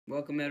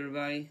Welcome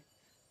everybody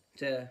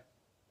to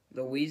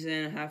the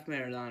Louisiana Half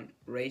Marathon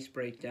Race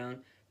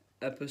Breakdown,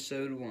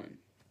 Episode 1.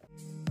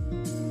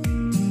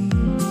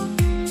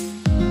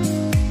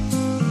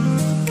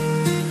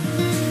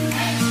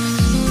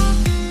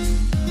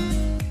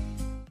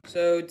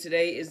 So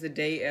today is the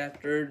day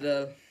after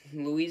the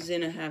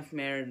Louisiana Half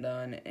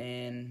Marathon,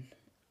 and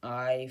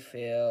I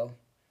feel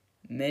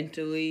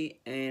mentally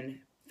and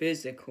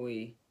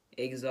physically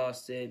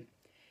exhausted.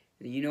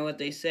 You know what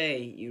they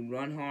say, you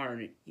run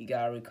hard, you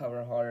gotta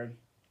recover hard.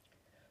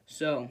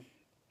 So,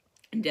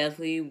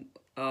 definitely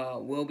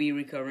will be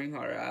recovering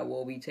harder. I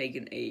will be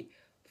taking a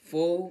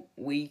full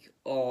week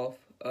off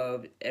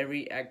of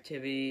every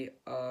activity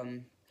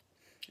and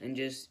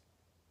just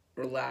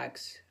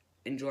relax,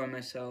 enjoy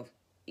myself,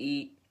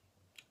 eat,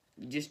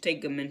 just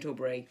take a mental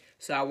break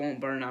so I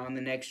won't burn out on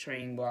the next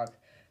training block.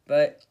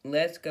 But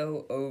let's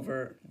go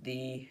over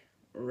the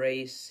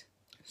race.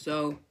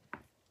 So,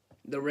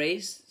 the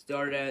race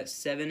started at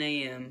 7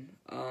 a.m.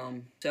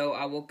 So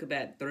I woke up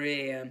at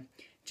 3 a.m.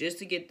 just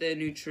to get the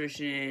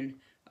nutrition in,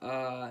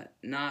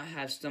 not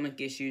have stomach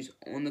issues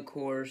on the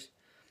course.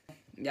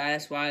 Yeah,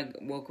 that's why I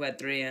woke up at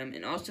 3 a.m.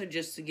 and also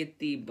just to get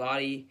the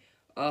body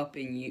up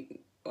and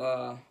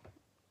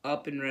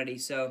ready.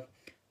 So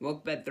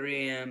woke up at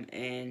 3 a.m.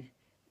 and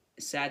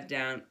sat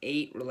down,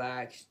 ate,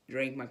 relaxed,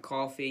 drank my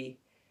coffee,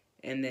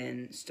 and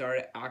then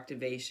started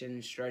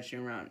activation,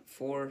 stretching around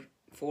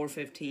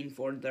 4:15,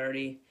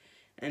 4:30.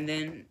 And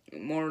then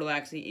more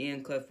relaxing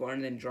eating Cliff Bar,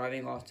 and then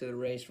driving off to the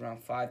race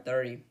around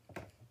 5:30.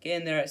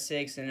 Getting there at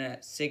 6, and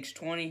at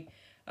 6:20,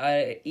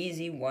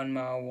 easy 1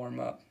 mile warm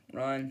up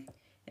run,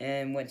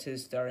 and went to the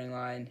starting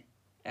line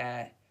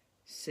at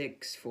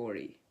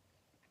 6:40.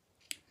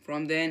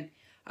 From then,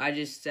 I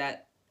just stood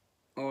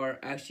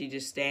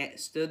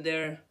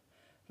there,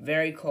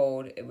 very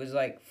cold. It was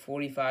like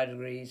 45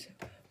 degrees,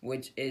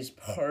 which is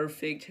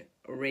perfect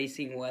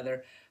racing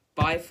weather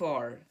by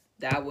far.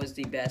 That was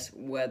the best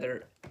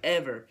weather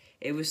ever.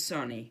 It was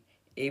sunny.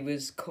 It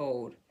was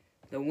cold.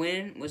 The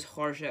wind was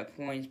harsh at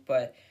points,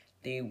 but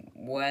the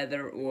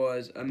weather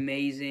was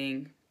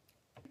amazing.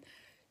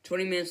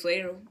 20 minutes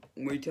later,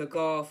 we took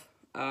off.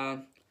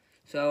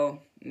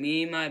 So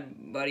me and my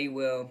buddy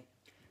Will,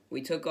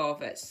 we took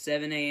off at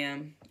 7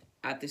 a.m.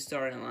 at the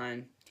starting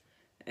line.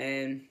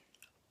 And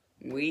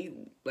we,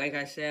 like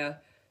I said,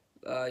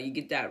 you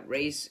get that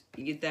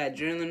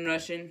adrenaline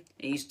rushing,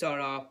 and you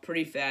start off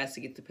pretty fast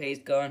to get the pace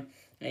going,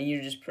 and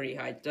you're just pretty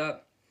hyped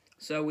up.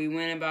 So we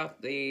went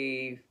about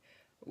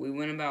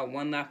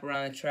one lap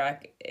around the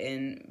track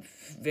in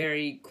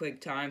very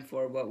quick time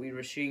for what we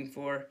were shooting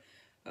for.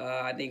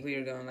 I think we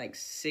were going like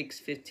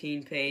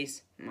 6:15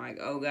 pace. I'm like,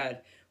 oh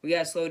god, we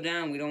gotta slow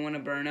down. We don't want to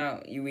burn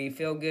out. We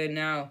feel good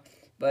now,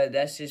 but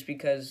that's just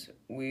because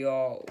we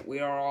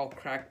are all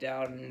cracked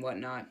out and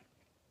whatnot.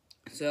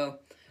 So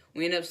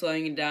we ended up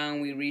slowing it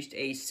down. We reached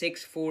a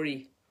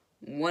 6:40,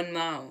 1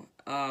 mile,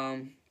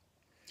 and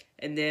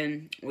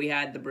then we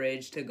had the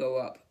bridge to go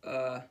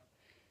up.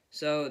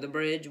 So the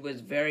bridge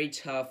was very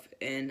tough,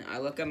 and I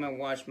look at my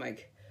watch, I'm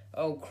like,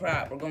 oh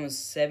crap, we're going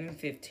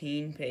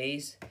 7:15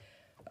 pace.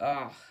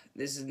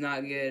 This is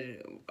not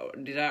good.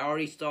 Did I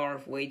already start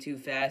off way too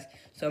fast?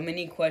 So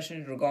many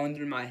questions were going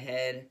through my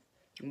head.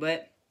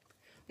 But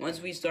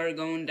once we started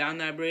going down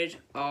that bridge,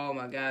 oh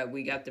my god,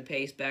 we got the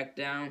pace back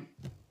down,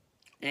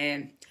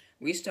 and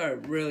we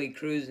started really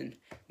cruising.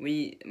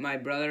 My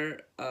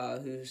brother,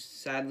 who's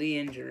sadly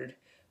injured,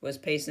 was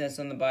pacing us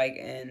on the bike,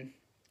 and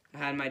I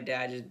had my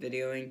dad just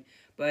videoing.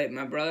 But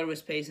my brother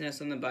was pacing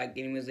us on the bike,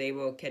 and he was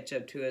able to catch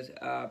up to us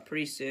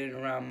pretty soon,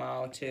 around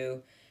mile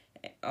 2,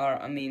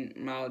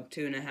 mile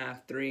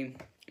 2.5, 3.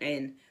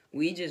 And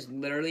we just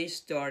literally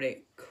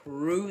started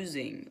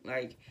cruising.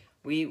 Like,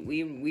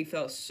 we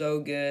felt so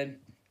good.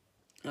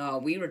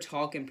 We were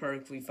talking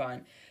perfectly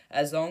fine.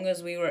 As long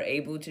as we were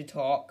able to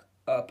talk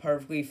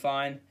perfectly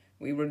fine,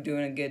 we were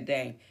doing a good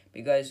thing,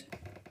 because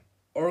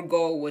our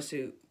goal was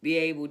to be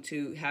able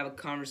to have a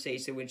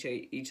conversation with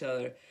each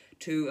other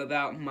to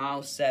about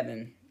mile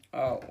 7,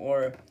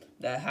 or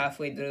the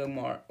halfway through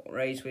the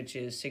race, which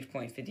is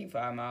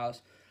 6.55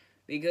 miles,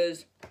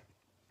 because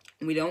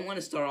we don't want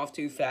to start off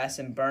too fast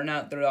and burn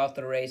out throughout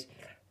the race.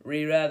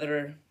 We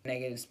rather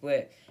negative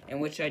split,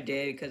 and which I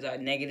did, because I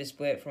negative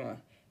split from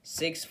a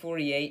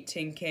 6:48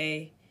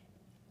 10K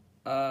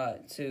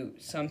to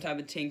some type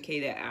of 10K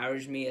that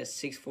averaged me at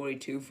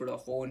 6:42 for the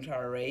whole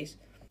entire race.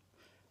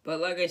 But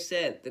like I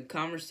said, the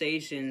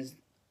conversations,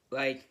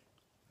 like,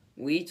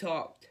 we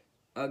talked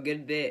a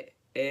good bit,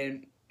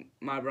 and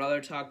my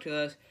brother talked to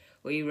us.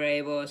 We were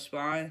able to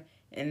spawn,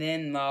 and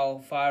then mile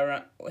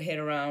 5 hit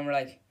around. We're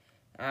like,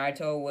 I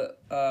told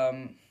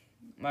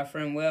my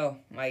friend Will,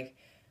 like,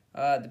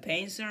 the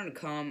pain's starting to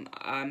come.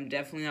 I'm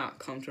definitely not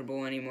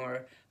comfortable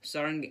anymore.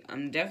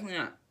 I'm definitely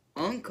not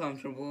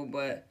uncomfortable,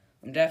 but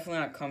I'm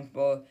definitely not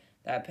comfortable.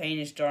 That pain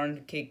is starting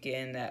to kick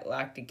in, that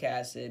lactic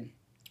acid.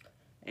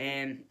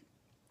 And,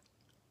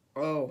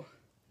 oh,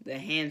 the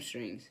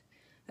hamstrings.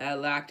 That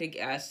lactic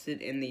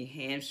acid in the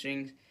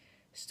hamstrings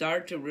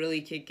start to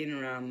really kick in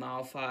around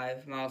mile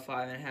 5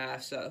 and a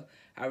half. So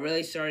I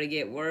really started to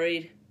get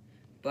worried,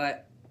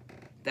 but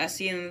that's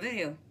the end of the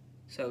video.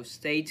 So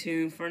stay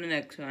tuned for the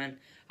next one.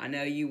 I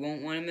know you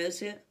won't want to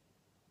miss it,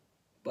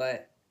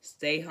 but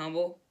stay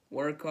humble,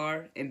 work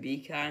hard, and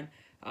be kind.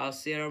 I'll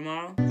see you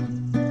tomorrow.